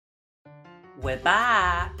We're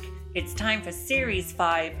back! It's time for Series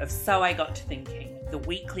 5 of So I Got to Thinking, the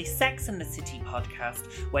weekly Sex and the City podcast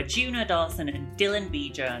where Juno Dawson and Dylan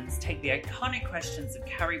B. Jones take the iconic questions of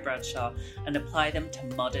Carrie Bradshaw and apply them to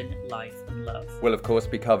modern life and love. We'll of course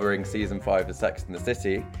be covering Season 5 of Sex and the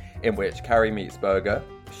City, in which Carrie meets Berger,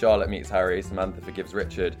 Charlotte meets Harry, Samantha forgives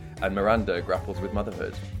Richard, and Miranda grapples with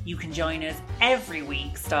motherhood. You can join us every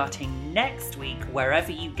week starting next week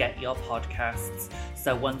wherever you get your podcasts.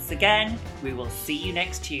 So once again, we will see you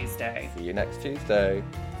next Tuesday. See you next Tuesday.